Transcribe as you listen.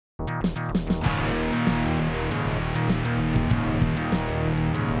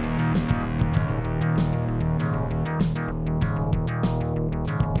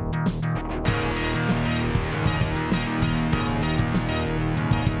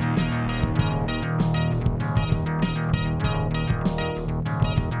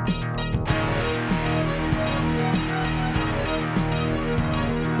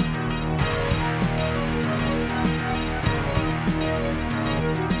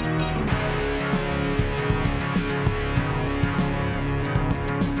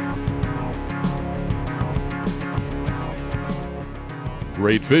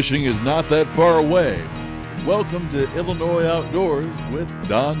Great fishing is not that far away. Welcome to Illinois Outdoors with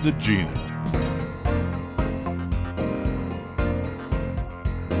Don Dziedzina.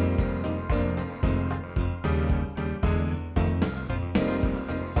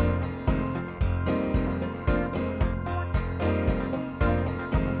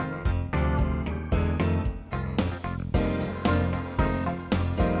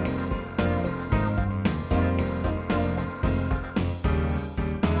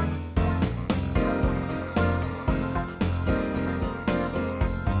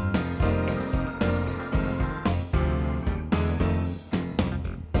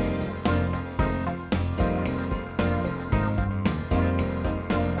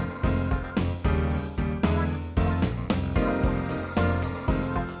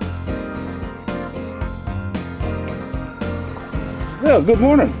 Yeah, good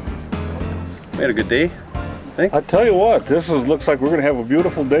morning. We had a good day, I think. I tell you what, looks like we're going to have a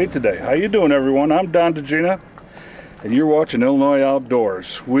beautiful day today. How you doing, everyone? I'm Don Dziedzina, and you're watching Illinois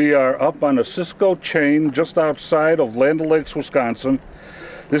Outdoors. We are up on the Cisco Chain just outside of Land O'Lakes, Wisconsin.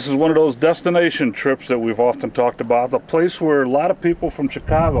 This is one of those destination trips that we've often talked about, the place where a lot of people from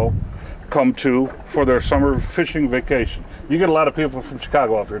Chicago come to for their summer fishing vacation. You get a lot of people from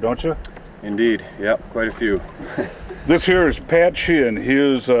Chicago up here, don't you? Indeed, yep, quite a few. This here is Pat Sheahan. He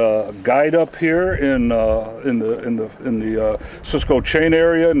is a guide up here in the Cisco Chain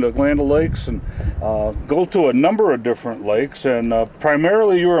area in the Land O'Lakes, and go to a number of different lakes. And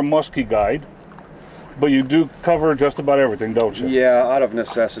primarily, you're a muskie guide, but you do cover just about everything, don't you? Yeah, out of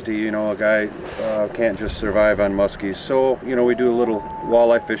necessity. You know, a guy can't just survive on muskies. So you know, we do a little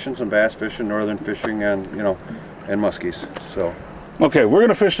walleye fishing, some bass fishing, northern fishing, and and muskies. So. Okay, we're going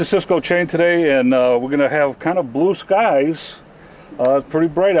to fish the Cisco Chain today, and we're going to have kind of blue skies. It's pretty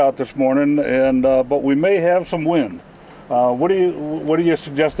bright out this morning, and but we may have some wind. What do you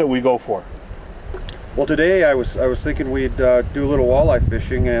suggest that we go for? Well, today I was thinking we'd do a little walleye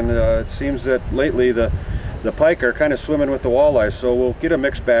fishing, and it seems that lately the pike are kind of swimming with the walleyes, so we'll get a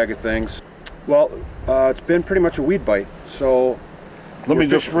mixed bag of things. Well, it's been pretty much a weed bite, so let me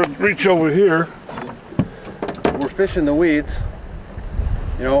just reach over here. We're fishing the weeds.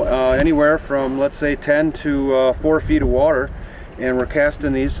 You know, anywhere from, let's say, 10 to 4 feet of water, and we're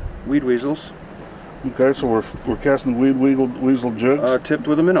casting these weed weasels. Okay, so we're casting weed weasel jigs? Tipped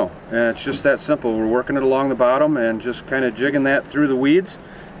with a minnow, and it's just that simple. We're working it along the bottom and just kind of jigging that through the weeds,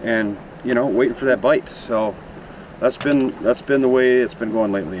 and waiting for that bite. So that's been the way it's been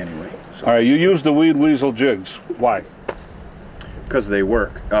going lately, anyway. So. All right, you use the weed weasel jigs. Why? Because they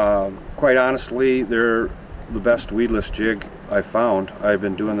work. Quite honestly, they're the best weedless jig I found. I've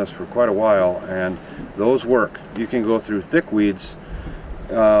been doing this for quite a while, and those work. You can go through thick weeds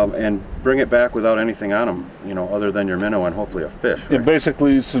and bring it back without anything on them, other than your minnow and hopefully a fish. Right? And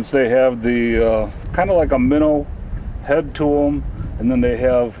basically, since they have the kind of like a minnow head to them, and then they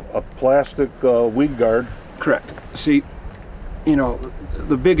have a plastic weed guard. Correct. See,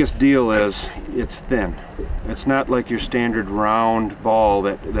 the biggest deal is it's thin. It's not like your standard round ball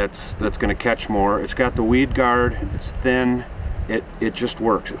that's going to catch more. It's got the weed guard. It's thin. It just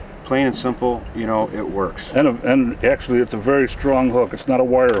works. Plain and simple, it works. And actually, it's a very strong hook. It's not a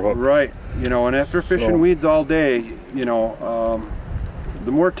wire hook. Right. And after fishing weeds all day, the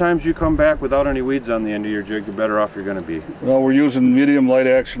more times you come back without any weeds on the end of your jig, the better off you're going to be. Well, we're using medium light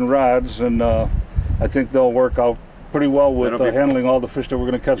action rods, and I think they'll work out pretty well with handling all the fish that we're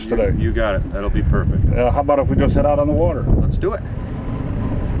going to catch today. You got it. That'll be perfect. How about if we just head out on the water? Let's do it.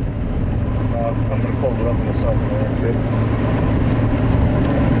 I'm going to fold it up in a second there, okay?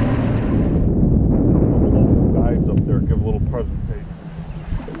 Guides up there, give a little presentation.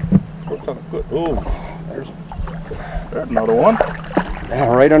 Good. Oh, there's another one. Yeah,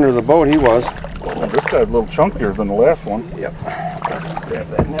 right under the boat he was. Oh, this guy's a little chunkier than the last one. Yep. Grab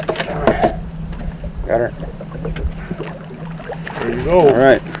that net. Got her. There you go. All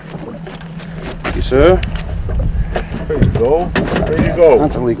right. Thank you, sir. There you go. There you go.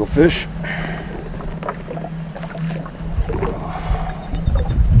 That's a legal fish.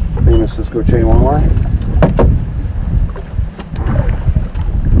 Famous Cisco Chain walleye.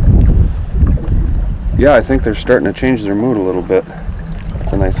 Yeah, I think they're starting to change their mood a little bit.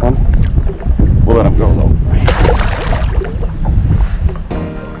 That's a nice one. We'll let him go though.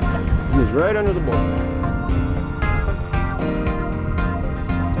 He's right under the boat.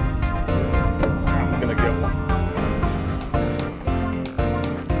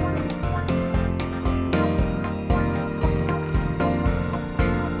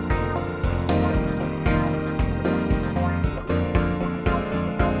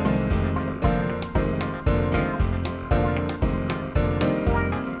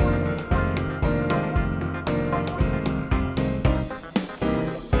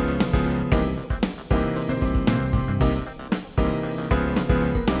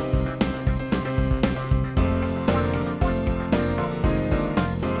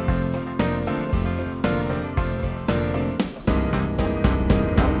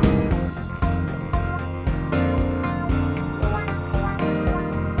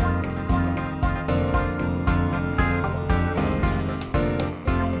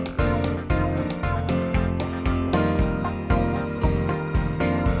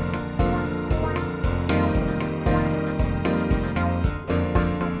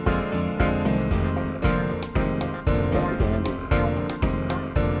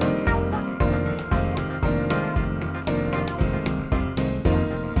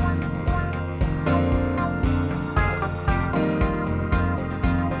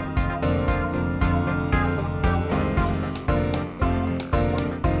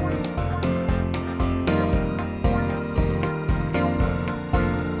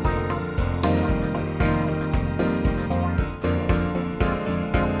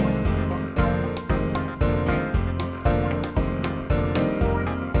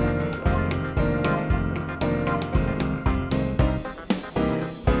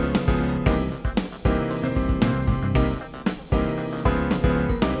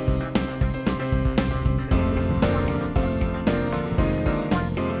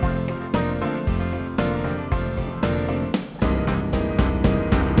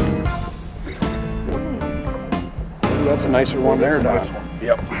 that's a nicer one there, Don.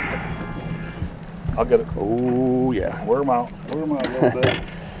 Yep. I'll get it. Oh yeah. Wear them out. Wear them out a little bit.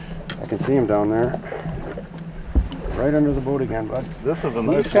 I can see him down there. Right under the boat again, bud. This is a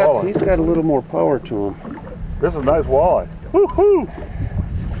nice walleye. He's got a little more power to him. This is a nice walleye. Woohoo!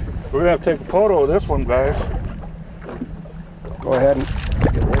 We're gonna have to take a photo of this one, guys. Go ahead and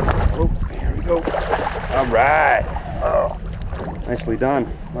get ready. Oh, here we go. All right. Oh, nicely done.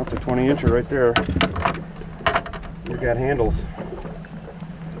 That's a 20-incher right there. You got handles.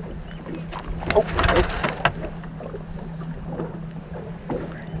 Oh.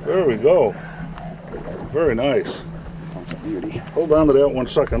 There we go. Very nice. That's a beauty. Hold on to that 1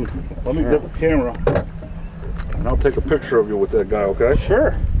 second. Let me get the camera, and I'll take a picture of you with that guy, okay?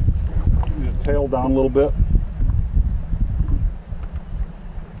 Sure. Your tail down a little bit.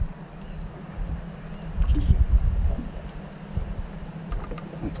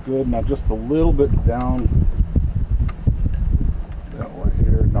 That's good. Now just a little bit down that way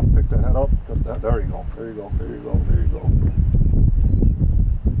here. Now pick the head up. There you go. There you go. There you go. There you go.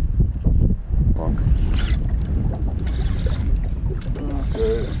 Okay.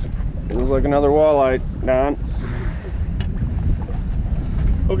 Looks like another walleye, Don.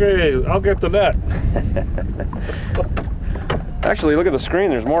 Okay, I'll get the net. Actually, look at the screen.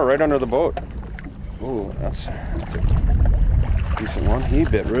 There's more right under the boat. Ooh, that's a decent one. He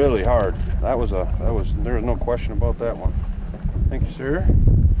bit really hard. There was no question about that one. Thank you, sir.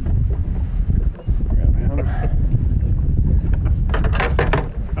 Grab him.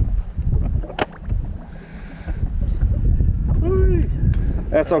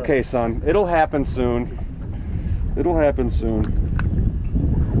 That's okay, son. It'll happen soon. It'll happen soon.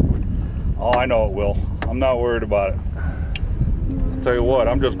 Oh, I know it will. I'm not worried about it. I'll tell you what,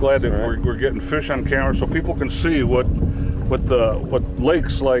 I'm just glad that we're getting fish on camera so people can see what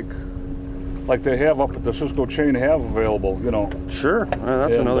lakes like they have up at the Cisco Chain have available, you know. Sure.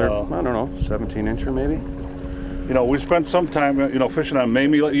 That's another, I don't know, 17-incher maybe. You know, we spent some time, you know, fishing on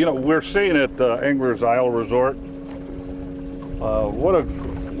Mamie Lake. You know, we're staying at Angler's Isle Resort. What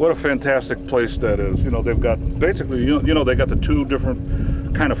a fantastic place that is. You know, they've got basically, you know, they got the two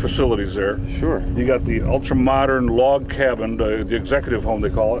different kind of facilities there. Sure. You got the ultra-modern log cabin, the executive home they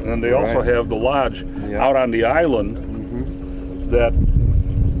call it, and then they also have the lodge out on the island that,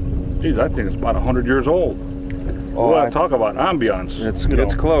 geez, I think it's about 100 years old. Oh, we want to talk about ambiance.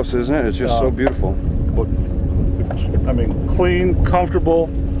 It's close, isn't it? It's just so beautiful. But I mean, clean,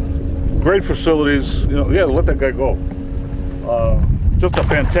 comfortable, great facilities. You know, yeah, let that guy go. Just a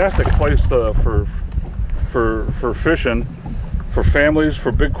fantastic place for fishing, for families,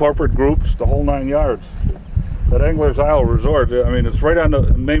 for big corporate groups, the whole 9 yards. That Angler's Isle Resort, I mean, it's right on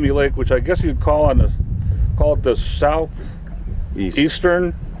the Mamie Lake, which I guess you'd call it the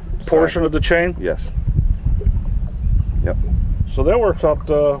southeastern portion of the chain. Yes. Yep. So that works out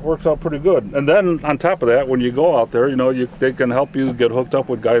pretty good. And then on top of that, when you go out there, you know, they can help you get hooked up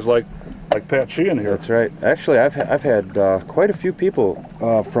with guys like Pat Sheahan here. That's right. Actually, I've had quite a few people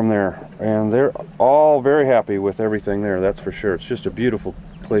from there, and they're all very happy with everything there. That's for sure. It's just a beautiful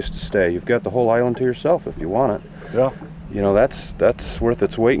place to stay. You've got the whole island to yourself if you want it. Yeah. You know, that's worth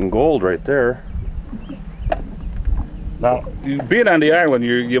its weight in gold right there. Now, being on the island,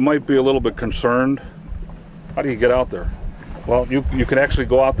 you might be a little bit concerned. How do you get out there? Well, you can actually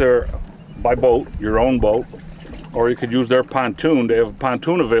go out there by boat, your own boat, or you could use their pontoon. They have a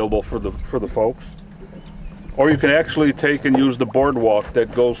pontoon available for the folks. Or you can actually take and use the boardwalk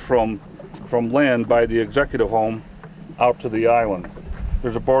that goes from land by the executive home out to the island.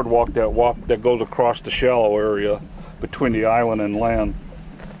 There's a boardwalk that goes across the shallow area between the island and land.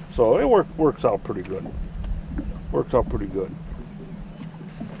 So it works out pretty good. Works out pretty good.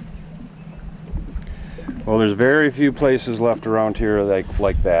 Well, there's very few places left around here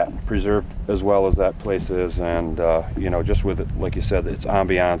like that, preserved as well as that place is, and you know, just with it, like you said, its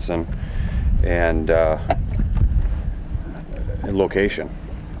ambiance and location.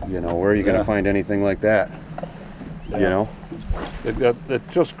 You know, where are you going to find anything like that? Yeah. You know,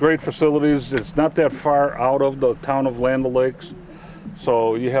 it's just great facilities. It's not that far out of the town of Land O'Lakes,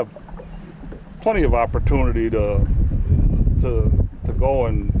 so you have plenty of opportunity to go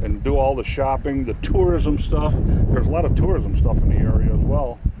and do all the shopping, the tourism stuff. There's a lot of tourism stuff in the area as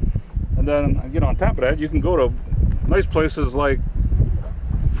well. And then, you know, on top of that, you can go to nice places like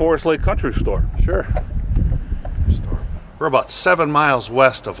Forest Lake Country Store. Sure. We're about 7 miles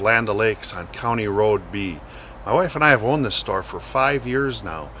west of Land O'Lakes on County Road B. My wife and I have owned this store for 5 years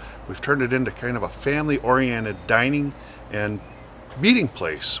now. We've turned it into kind of a family-oriented dining and meeting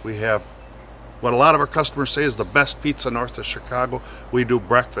place. We have What a lot of our customers say is the best pizza north of Chicago. We do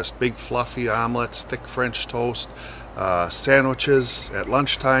breakfast, big fluffy omelets, thick French toast, sandwiches at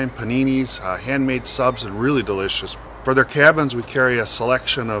lunchtime, paninis, handmade subs, and really delicious. For their cabins, we carry a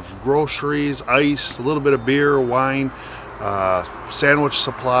selection of groceries, ice, a little bit of beer, wine, sandwich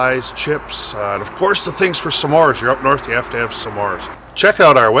supplies, chips, and of course the things for s'mores. You're up north, you have to have s'mores. Check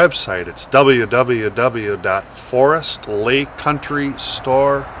out our website. It's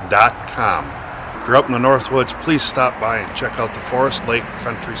www.forestlakecountry.store.com. If you're up in the Northwoods, please stop by and check out the Forest Lake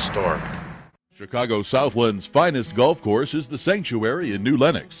Country Store. Chicago Southland's finest golf course is the Sanctuary in New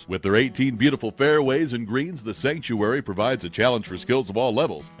Lenox. With their 18 beautiful fairways and greens, the Sanctuary provides a challenge for skills of all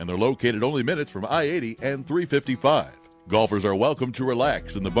levels, and they're located only minutes from I-80 and 355. Golfers are welcome to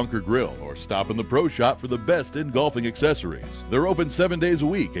relax in the Bunker Grill or stop in the Pro Shop for the best in golfing accessories. They're open 7 days a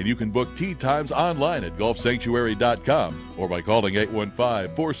week, and you can book tee times online at golfsanctuary.com or by calling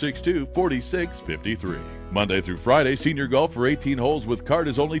 815-462-4653. Monday through Friday, senior golf for 18 holes with cart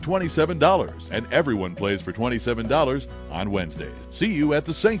is only $27, and everyone plays for $27 on Wednesdays. See you at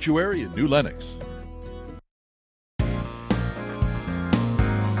the Sanctuary in New Lenox.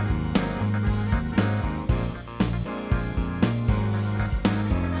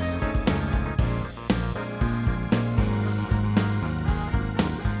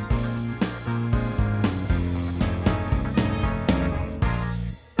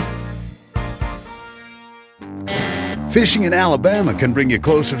 Fishing in Alabama can bring you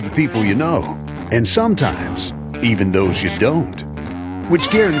closer to the people you know, and sometimes even those you don't, which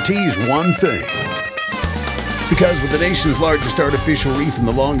guarantees one thing. Because with the nation's largest artificial reef and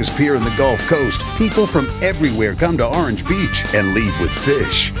the longest pier in the Gulf Coast, people from everywhere come to Orange Beach and leave with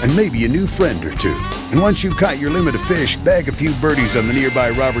fish, and maybe a new friend or two. And once you've caught your limit of fish, bag a few birdies on the nearby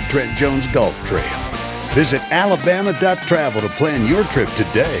Robert Trent Jones Golf Trail. Visit alabama.travel to plan your trip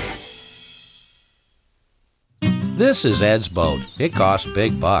today. This is Ed's boat. It costs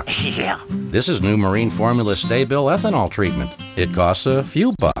big bucks. Yeah. This is new Marine Formula Sta-Bil ethanol treatment. It costs a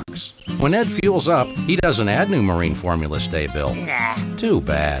few bucks. When Ed fuels up, he doesn't add new Marine Formula Sta-Bil. Nah. Too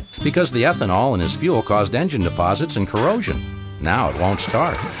bad, because the ethanol in his fuel caused engine deposits and corrosion. Now it won't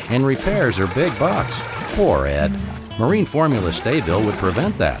start, and repairs are big bucks. Poor Ed. Marine Formula Sta-Bil would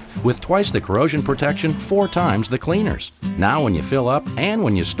prevent that, with twice the corrosion protection, 4 times the cleaners. Now when you fill up and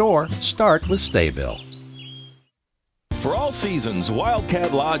when you store, start with Sta-Bil. For all seasons,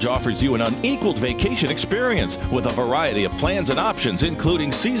 Wildcat Lodge offers you an unequaled vacation experience with a variety of plans and options,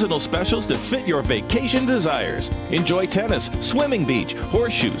 including seasonal specials to fit your vacation desires. Enjoy tennis, swimming beach,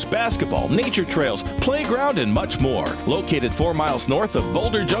 horseshoes, basketball, nature trails, playground, and much more. Located 4 miles north of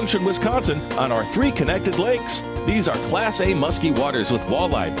Boulder Junction, Wisconsin, on our 3 connected lakes. These are Class A musky waters with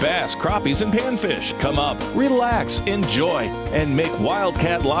walleye, bass, crappies, and panfish. Come up, relax, enjoy, and make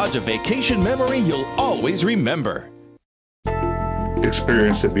Wildcat Lodge a vacation memory you'll always remember.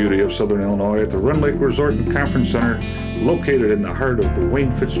 Experience the beauty of Southern Illinois at the Rend Lake Resort and Conference Center, located in the heart of the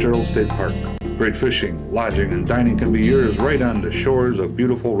Wayne Fitzgerald State Park. Great fishing, lodging, and dining can be yours right on the shores of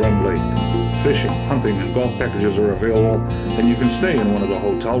beautiful Rend Lake. Fishing, hunting, and golf packages are available, and you can stay in one of the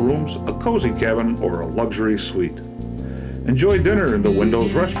hotel rooms, a cozy cabin, or a luxury suite. Enjoy dinner in the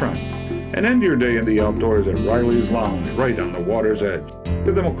Windows Restaurant, and end your day in the outdoors at Riley's Lounge, right on the water's edge.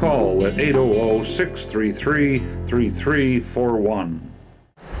 Give them a call at 800-633-3341.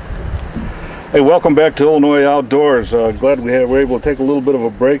 Hey, welcome back to Illinois Outdoors. Glad we're able to take a little bit of a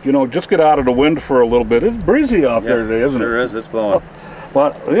break. You know, just get out of the wind for a little bit. It's breezy out there today, isn't it? Sure is. It's blowing.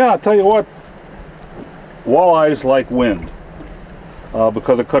 But yeah, I'll tell you what, walleyes like wind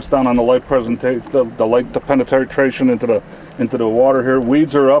because it cuts down on the light penetration into the water here.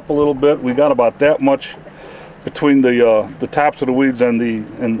 Weeds are up a little bit. We got about that much between the tops of the weeds and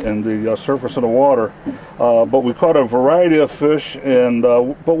the surface of the water, but we caught a variety of fish, and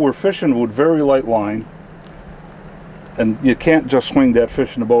but we're fishing with very light line, and you can't just swing that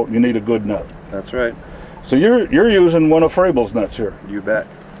fish in the boat. You need a good net. That's right. So you're using one of Frable's nets here. You bet.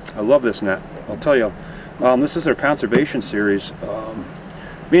 I love this net. I'll tell you, this is their conservation series,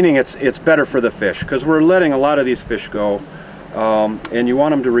 meaning it's better for the fish because we're letting a lot of these fish go, and you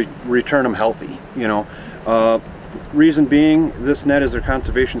want them to return them healthy. You know. Reason being, this net is their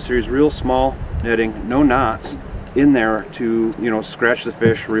conservation series, real small netting, no knots in there to, you know, scratch the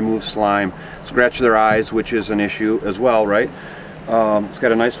fish, remove slime, scratch their eyes, which is an issue as well, right? It's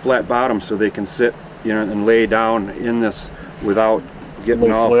got a nice flat bottom so they can sit, you know, and lay down in this without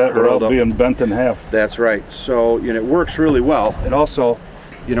getting all curled up, being bent in half. That's right. So, you know, it works really well. It also,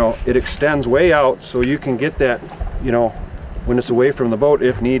 you know, it extends way out so you can get that, you know, when it's away from the boat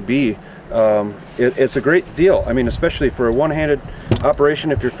if need be. It's a great deal. I mean, especially for a one-handed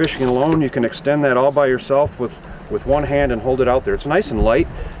operation. If you're fishing alone, you can extend that all by yourself with one hand and hold it out there. It's nice and light,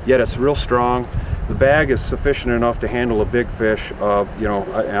 yet it's real strong. The bag is sufficient enough to handle a big fish. You know,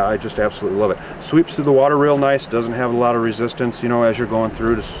 I just absolutely love it. Sweeps through the water real nice, doesn't have a lot of resistance, you know, as you're going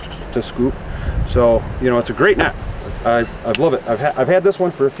through to scoop. So, you know, it's a great net. I love it. I've had this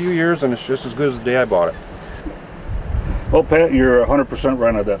one for a few years, and it's just as good as the day I bought it. Well, Pat, you're 100%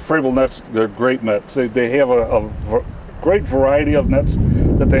 right on that. Frabill nets, they're great nets. They have a great variety of nets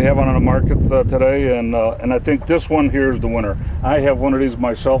that they have on the market today, and I think this one here is the winner. I have one of these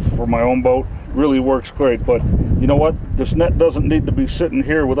myself for my own boat. Really works great, but you know what? This net doesn't need to be sitting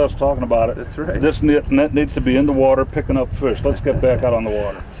here with us talking about it. That's right. This net needs to be in the water picking up fish. Let's get back out on the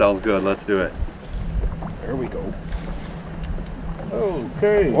water. Sounds good. Let's do it. There we go.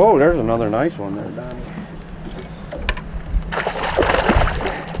 Okay. Whoa, there's another nice one there, Donnie.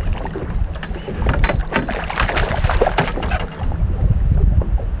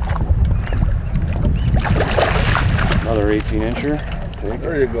 Another 18-incher.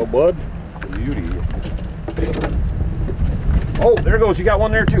 There you go, bud. Beauty. Oh, there goes. You got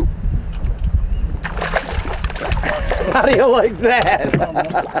one there too. How do you like that?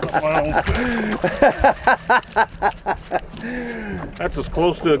 That's as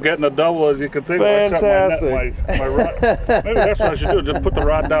close to getting a double as you can think. Fantastic. Except my rod. Maybe that's what I should do. Just put the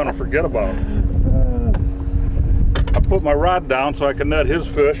rod down and forget about it. I put my rod down so I can net his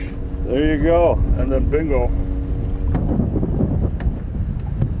fish. There you go. And then bingo.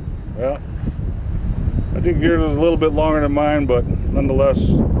 Yeah. I think yours is a little bit longer than mine, but nonetheless, let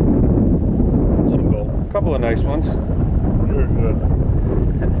him go. A couple of nice ones. You're good.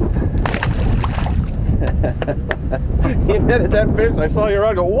 You netted that fish. I saw your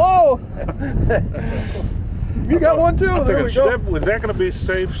rod go, whoa! You got one too. There we go. Is that going to be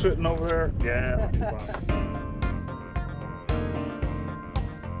safe sitting over there? Yeah, it'll be fine.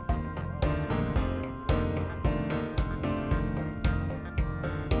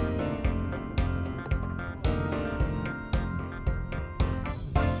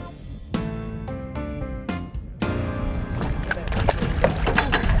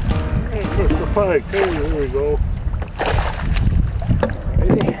 Mr. Pike, hey, there we go.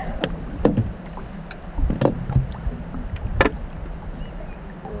 Ready?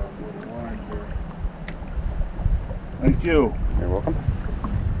 Thank you. You're welcome.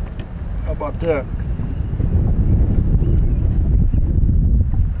 How about that?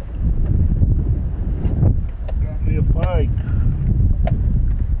 Got me a pike.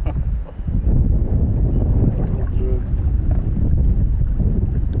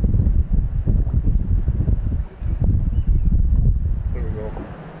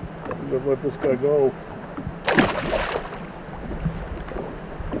 Let this guy go.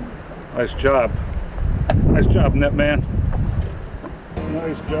 Nice job. Nice job, net man.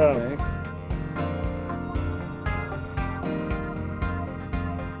 Nice job. Okay.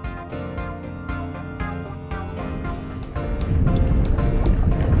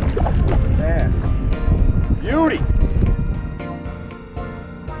 Man. Beauty.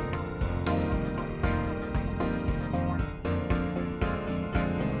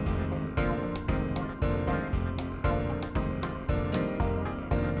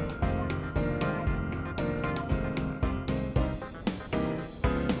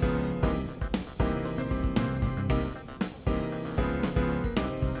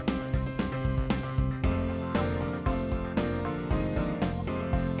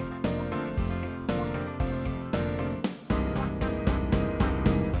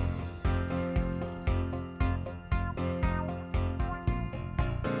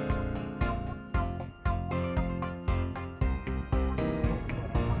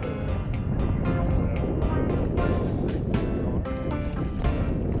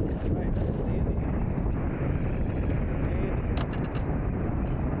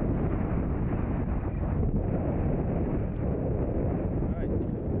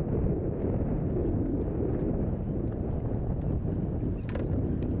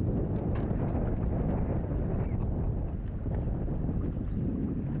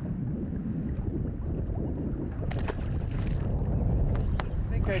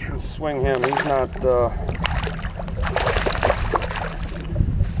 I can swing him. He's not,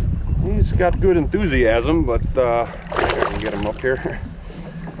 he's got good enthusiasm, but I think I can get him up here.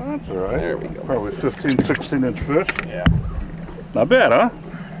 That's all right. There we go. Probably 15, 16-inch fish. Yeah. Not bad, huh?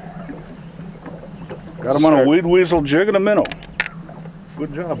 Got him on a weed weasel jig and a minnow.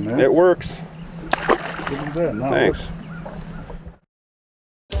 Good job, man. It works. Good bad. Now Thanks.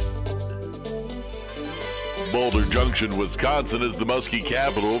 Boulder Junction, Wisconsin is the muskie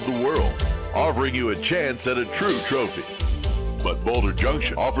capital of the world, offering you a chance at a true trophy. But Boulder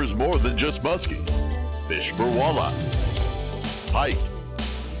Junction offers more than just muskie. Fish for walleye, pike,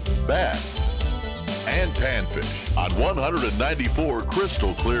 bass, and panfish on 194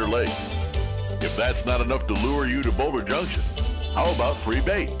 crystal clear lakes. If that's not enough to lure you to Boulder Junction, how about free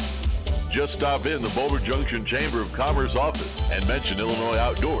bait? Just stop in the Boulder Junction Chamber of Commerce office and mention Illinois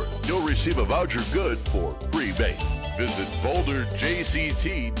Outdoors. You'll receive a voucher good for free bait. Visit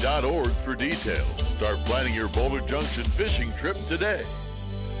boulderjct.org for details. Start planning your Boulder Junction fishing trip today.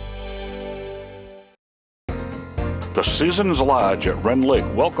 The Seasons Lodge at Wren Lake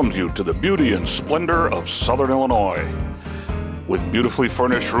welcomes you to the beauty and splendor of Southern Illinois. With beautifully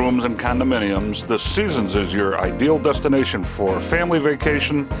furnished rooms and condominiums, the Seasons is your ideal destination for family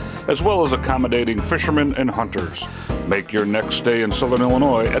vacation, as well as accommodating fishermen and hunters. Make your next stay in Southern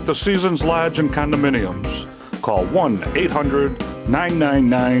Illinois at the Seasons Lodge and Condominiums. Call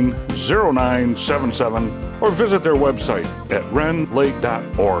 1-800-999-0977 or visit their website at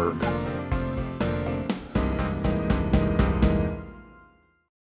wrenlake.org.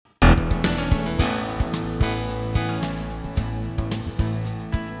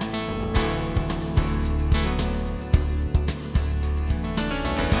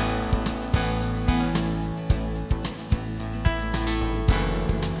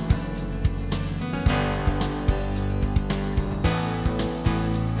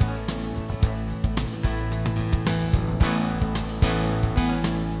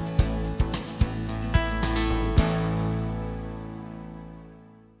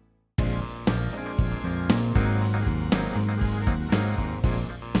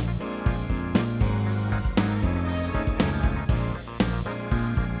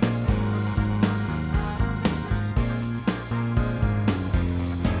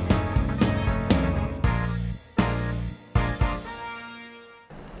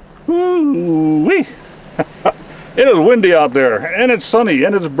 Woo-wee. It is windy out there, and it's sunny,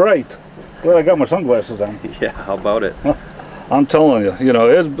 and it's bright. Glad I got my sunglasses on. Yeah, how about it? I'm telling you, you know,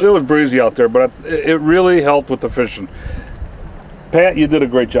 it was breezy out there, but it really helped with the fishing. Pat, you did a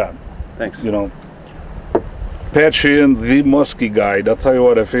great job. Thanks. You know, Pat Sheahan, the muskie guide. I'll tell you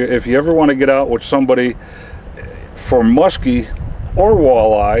what, if you ever want to get out with somebody for muskie or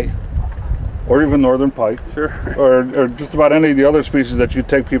walleye, or even northern pike, sure, or just about any of the other species that you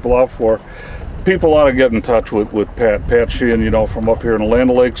take people out for, people ought to get in touch with Pat Sheahan, you know, from up here in the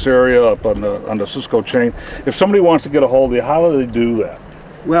Land O'Lakes area, up on the Cisco Chain. If somebody wants to get a hold of you, how do they do that?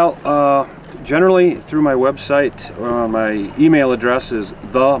 Well, generally through my website. My email address is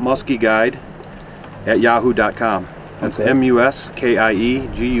themuskieguide@yahoo.com. That's Okay.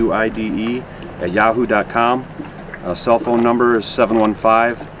 MUSKIEGUIDE@yahoo.com. Cell phone number is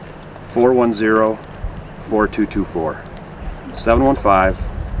 715-410-4224.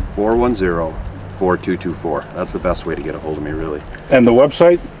 715-410-4224. That's the best way to get a hold of me, really. And the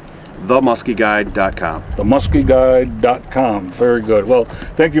website? themuskieguide.com. themuskieguide.com. Very good. Well,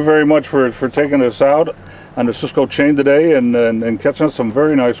 thank you very much for taking us out on the Cisco Chain today and catching us some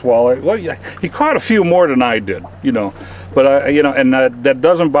very nice walleye. Well, yeah, he caught a few more than I did, you know. But you know, and that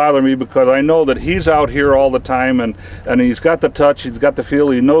doesn't bother me because I know that he's out here all the time, and he's got the touch, he's got the feel,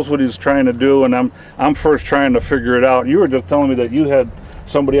 he knows what he's trying to do, and I'm first trying to figure it out. You were just telling me that you had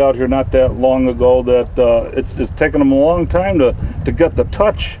somebody out here not that long ago that it's taken him a long time to get the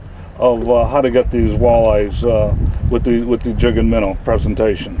touch of how to get these walleyes with the jig and minnow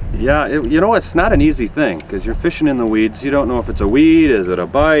presentation. Yeah, you know, it's not an easy thing because you're fishing in the weeds. You don't know if it's a weed, is it a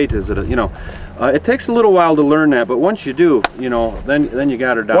bite, is it a, you know, it takes a little while to learn that, but once you do, you know, then you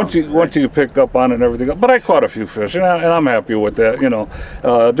got her down. Once you pick up on it and everything, but I caught a few fish, and I'm happy with that, you know.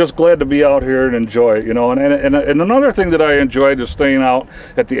 Just glad to be out here and enjoy it, you know. And another thing that I enjoyed is staying out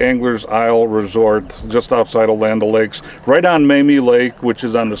at the Anglers Isle Resort, just outside of Land O'Lakes, right on Mamie Lake, which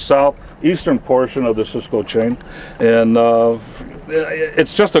is on the southeastern portion of the Cisco Chain, and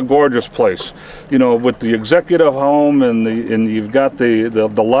it's just a gorgeous place, you know, with the executive home and you've got the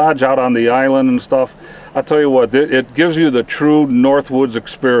lodge out on the island and stuff. I tell you what, it gives you the true Northwoods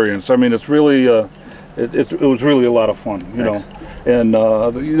experience. I mean, it's really it was really a lot of fun, you know. And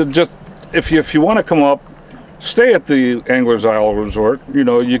just if you want to come up, stay at the Anglers Isle Resort. You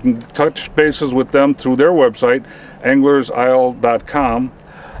know, you can touch bases with them through their website, anglersisle.com.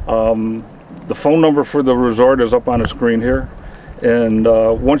 The phone number for the resort is up on the screen here. And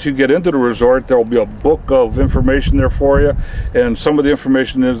once you get into the resort, there will be a book of information there for you. And some of the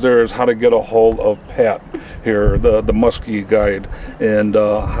information is how to get a hold of Pat here, the muskie guide. And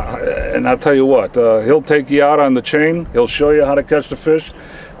I'll tell you what, he'll take you out on the chain. He'll show you how to catch the fish.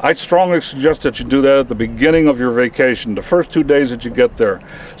 I strongly suggest that you do that at the beginning of your vacation, the first 2 days that you get there.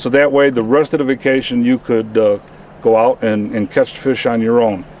 So that way, the rest of the vacation, you could go out and catch fish on your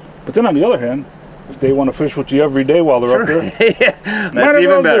own. But then on the other hand, if they want to fish with you every day while they're up there, yeah, that's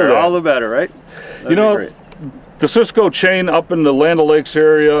even better. All the better, right? That'd you know, the Cisco Chain up in the Land O'Lakes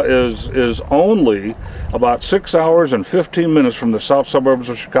area is only about 6 hours and 15 minutes from the south suburbs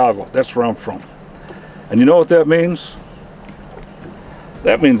of Chicago. That's where I'm from. And you know what that means?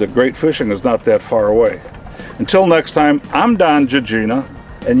 That means that great fishing is not that far away. Until next time, I'm Don Dziedzina,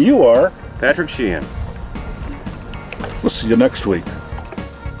 and you are Patrick Sheahan. We'll see you next week.